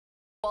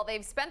Well,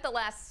 they've spent the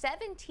last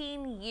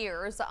 17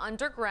 years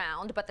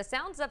underground, but the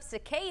sounds of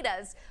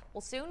cicadas will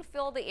soon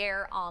fill the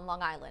air on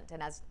Long Island.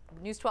 And as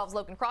News 12's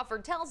Logan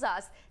Crawford tells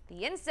us,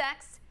 the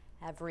insects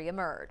have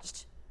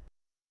reemerged.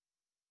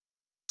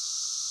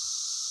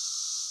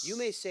 You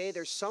may say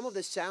they're some of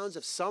the sounds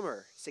of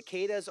summer.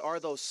 Cicadas are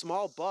those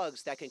small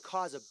bugs that can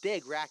cause a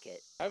big racket.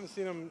 I haven't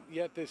seen them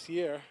yet this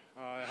year.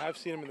 I have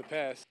seen them in the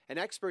past. And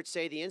experts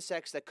say the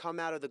insects that come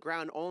out of the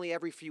ground only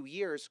every few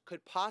years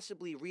could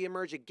possibly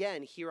reemerge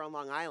again here on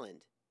Long Island.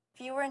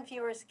 Fewer and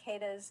fewer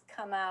cicadas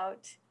come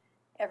out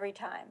every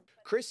time.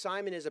 Chris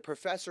Simon is a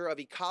professor of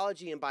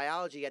ecology and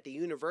biology at the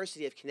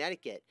University of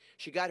Connecticut.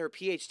 She got her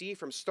PhD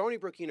from Stony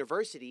Brook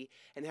University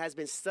and has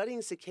been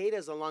studying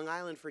cicadas on Long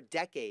Island for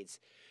decades.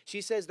 She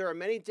says there are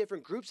many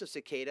different groups of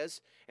cicadas,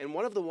 and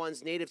one of the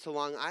ones native to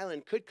Long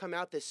Island could come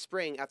out this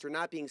spring after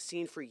not being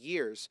seen for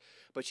years.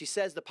 But she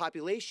says the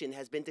population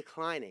has been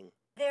declining.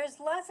 There's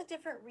lots of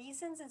different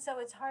reasons, and so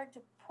it's hard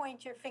to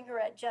point your finger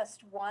at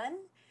just one,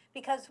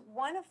 because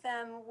one of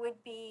them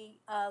would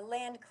be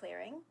land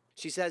clearing.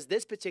 She says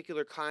this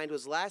particular kind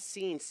was last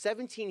seen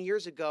 17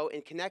 years ago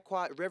in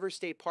Connecticut River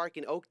State Park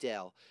in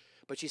Oakdale.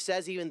 But she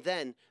says even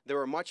then, there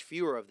were much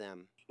fewer of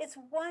them. It's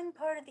one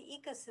part of the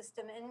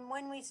ecosystem, and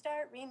when we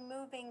start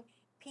removing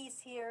a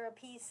piece here, a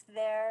piece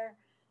there,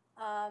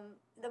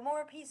 the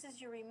more pieces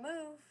you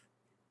remove,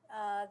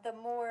 the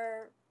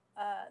more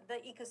the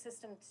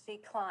ecosystems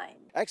decline.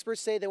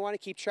 Experts say they want to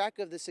keep track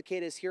of the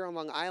cicadas here on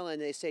Long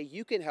Island. They say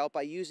you can help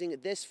by using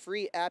this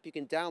free app you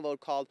can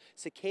download called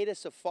Cicada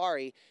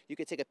Safari. You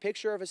can take a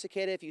picture of a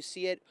cicada if you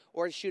see it,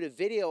 or shoot a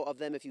video of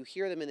them if you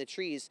hear them in the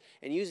trees.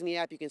 And using the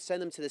app, you can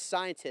send them to the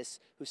scientists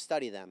who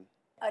study them.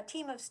 A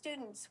team of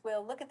students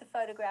will look at the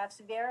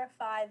photographs,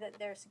 verify that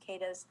they're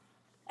cicadas,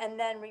 and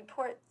then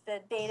report the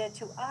data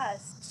to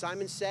us.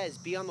 Simon says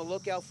be on the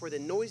lookout for the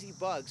noisy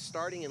bugs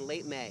starting in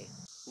late May.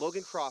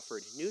 Logan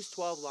Crawford, News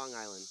 12, Long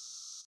Island.